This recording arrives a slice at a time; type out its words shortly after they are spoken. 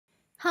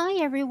Hi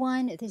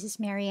everyone, this is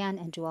Marianne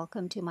and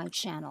welcome to my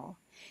channel.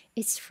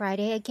 It's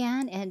Friday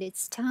again and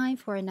it's time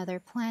for another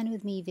Plan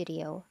With Me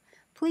video.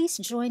 Please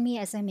join me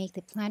as I make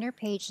the planner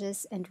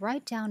pages and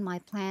write down my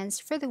plans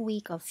for the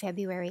week of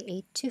February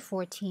 8 to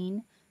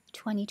 14,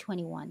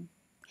 2021.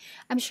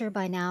 I'm sure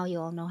by now you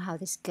all know how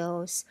this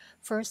goes.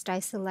 First, I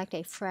select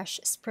a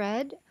fresh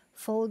spread,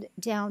 fold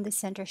down the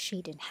center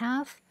sheet in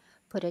half,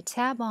 put a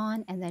tab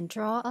on, and then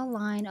draw a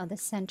line on the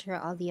center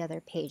of the other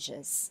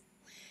pages.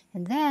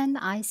 And then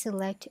I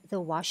select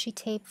the washi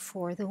tape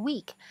for the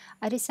week.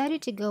 I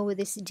decided to go with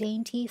this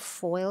dainty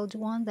foiled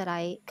one that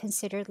I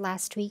considered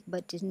last week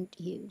but didn't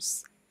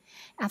use.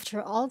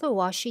 After all the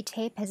washi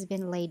tape has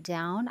been laid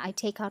down, I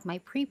take out my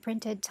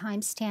pre-printed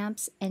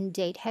timestamps and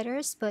date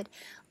headers, but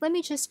let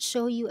me just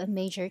show you a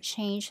major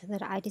change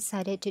that I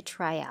decided to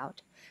try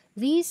out.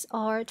 These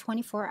are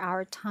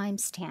 24-hour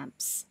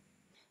timestamps.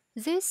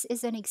 This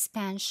is an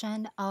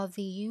expansion of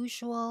the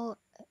usual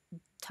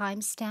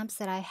timestamps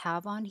that I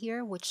have on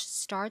here, which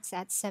starts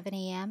at 7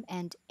 a.m.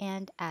 and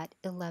end at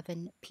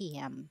 11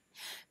 p.m.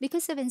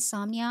 Because of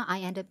insomnia,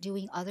 I end up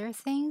doing other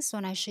things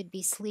when I should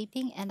be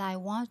sleeping, and I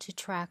want to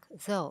track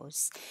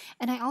those.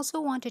 And I also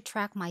want to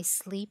track my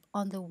sleep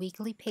on the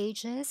weekly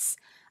pages,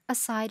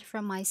 aside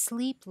from my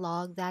sleep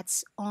log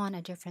that's on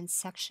a different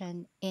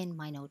section in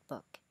my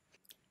notebook.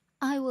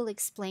 I will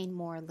explain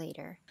more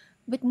later.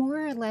 But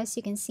more or less,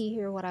 you can see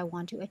here what I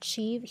want to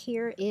achieve.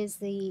 Here is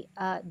the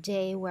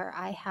day where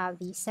I have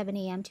the 7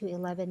 a.m. to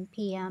 11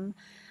 p.m.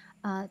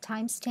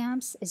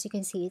 Timestamps. As you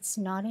can see, it's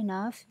not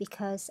enough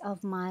because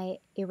of my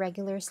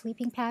irregular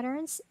sleeping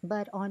patterns.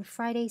 But on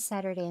Friday,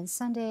 Saturday, and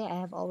Sunday, I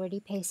have already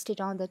pasted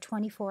on the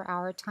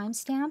 24-hour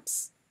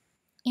timestamps.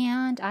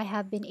 And I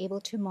have been able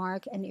to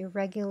mark an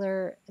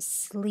irregular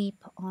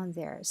sleep on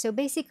there. So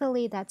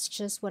basically, that's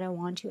just what I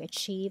want to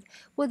achieve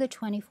with the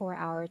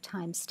 24-hour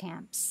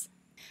timestamps.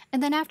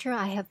 And then after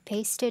I have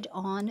pasted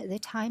on the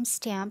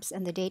timestamps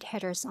and the date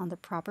headers on the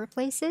proper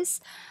places,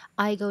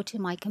 I go to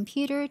my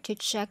computer to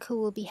check who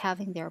will be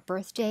having their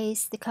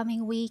birthdays the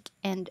coming week,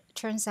 and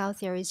turns out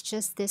there is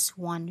just this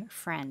one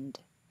friend.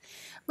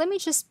 Let me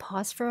just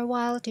pause for a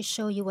while to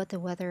show you what the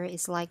weather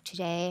is like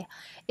today.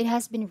 It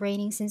has been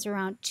raining since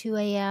around 2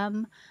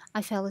 a.m.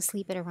 I fell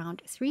asleep at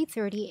around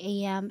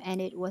 3:30 a.m.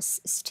 and it was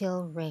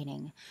still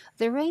raining.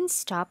 The rain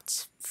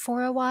stopped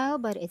for a while,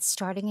 but it's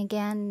starting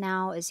again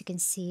now. As you can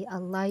see, a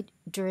light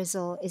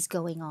drizzle is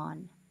going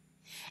on.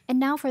 And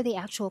now for the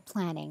actual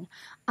planning.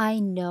 I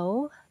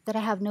know that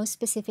I have no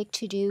specific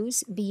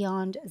to-dos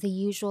beyond the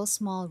usual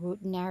small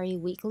routinary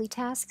weekly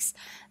tasks,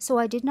 so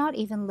I did not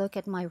even look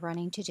at my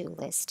running to-do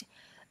list.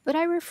 But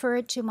I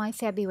referred to my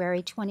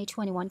February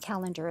 2021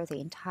 calendar the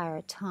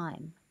entire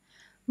time.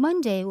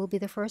 Monday will be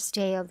the first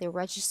day of the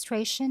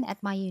registration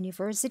at my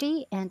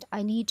university, and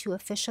I need to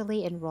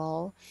officially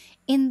enroll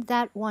in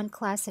that one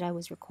class that I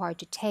was required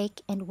to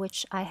take and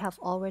which I have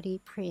already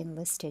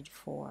pre-enlisted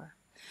for.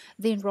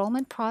 The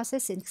enrollment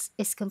process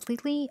is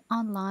completely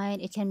online.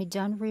 It can be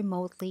done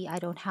remotely. I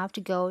don't have to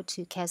go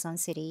to Quezon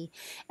City.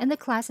 And the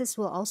classes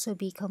will also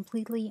be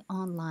completely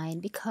online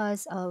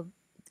because of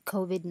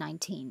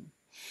COVID-19.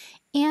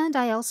 And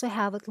I also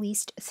have at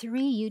least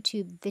 3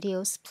 YouTube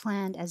videos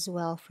planned as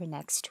well for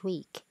next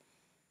week.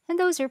 And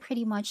those are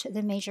pretty much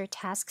the major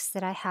tasks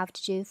that I have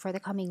to do for the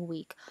coming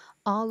week.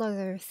 All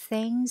other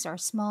things are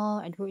small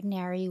and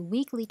routinary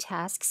weekly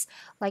tasks,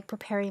 like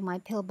preparing my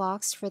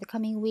pillbox for the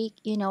coming week,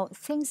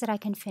 things that I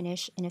can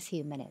finish in a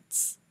few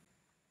minutes.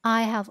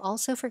 I have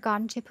also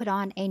forgotten to put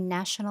on a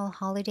national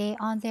holiday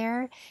on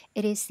there.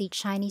 It is the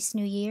Chinese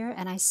New Year,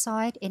 and I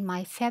saw it in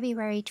my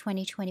February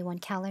 2021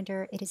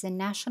 calendar. It is a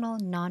national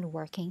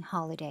non-working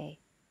holiday.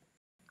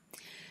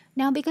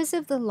 Now, because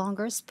of the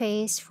longer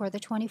space for the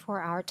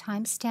 24-hour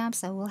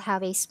timestamps, I will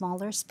have a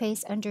smaller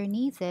space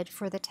underneath it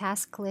for the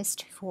task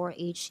list for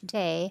each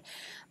day,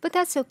 but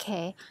that's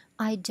okay.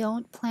 I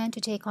don't plan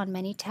to take on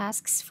many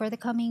tasks for the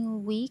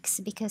coming weeks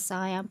because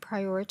I am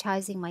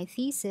prioritizing my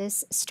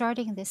thesis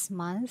starting this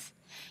month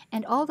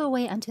and all the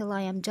way until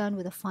I am done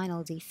with the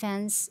final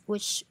defense,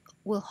 which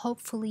will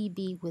hopefully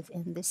be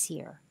within this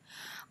year.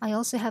 I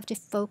also have to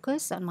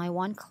focus on my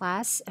one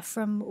class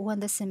from when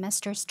the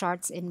semester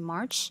starts in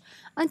March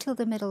until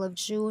the middle of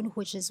June,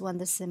 which is when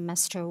the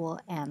semester will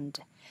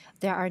end.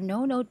 There are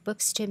no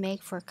notebooks to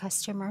make for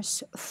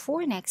customers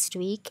for next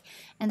week,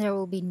 and there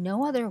will be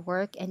no other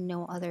work and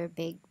no other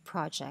big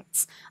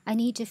projects. I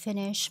need to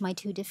finish my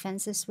 2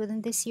 defenses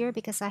within this year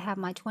because I have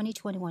my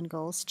 2021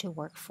 goals to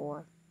work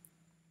for.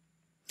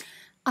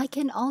 I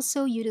can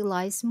also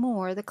utilize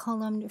more the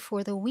column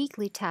for the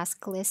weekly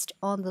task list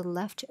on the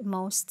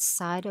leftmost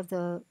side of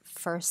the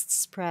first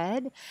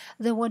spread,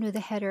 the one with the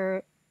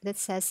header that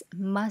says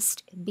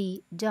must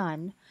be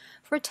done,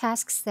 for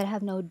tasks that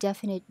have no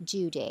definite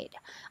due date.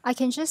 I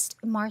can just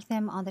mark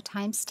them on the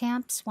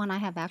timestamps when I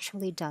have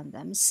actually done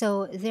them,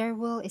 so there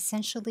will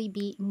essentially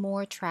be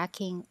more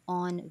tracking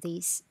on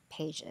these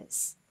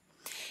pages.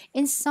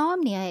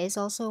 Insomnia is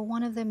also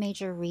one of the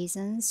major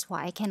reasons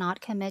why I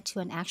cannot commit to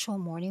an actual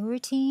morning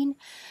routine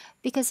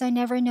because I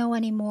never know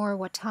anymore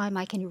what time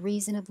I can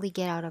reasonably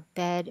get out of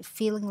bed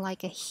feeling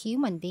like a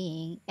human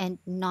being and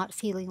not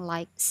feeling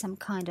like some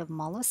kind of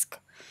mollusk.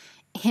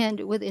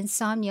 And with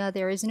insomnia,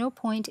 there is no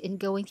point in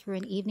going through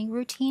an evening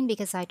routine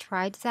because I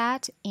tried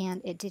that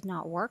and it did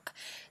not work.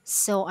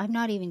 So I'm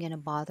not even going to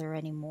bother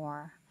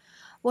anymore.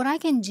 What I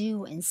can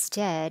do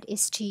instead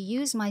is to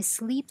use my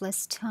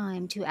sleepless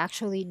time to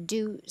actually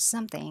do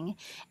something,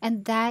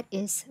 and that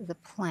is the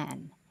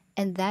plan.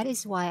 And that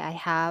is why I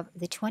have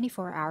the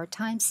 24-hour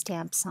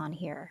timestamps on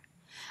here.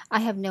 I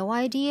have no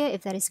idea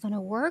if that is going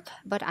to work,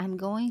 but I'm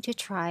going to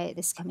try it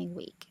this coming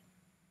week.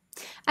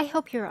 I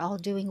hope you're all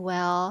doing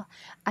well.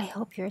 I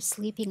hope you're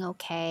sleeping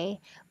okay.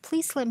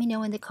 Please let me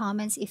know in the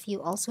comments if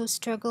you also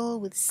struggle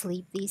with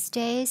sleep these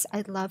days.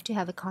 I'd love to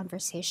have a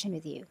conversation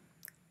with you.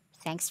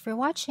 Thanks for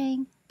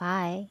watching.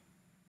 Bye.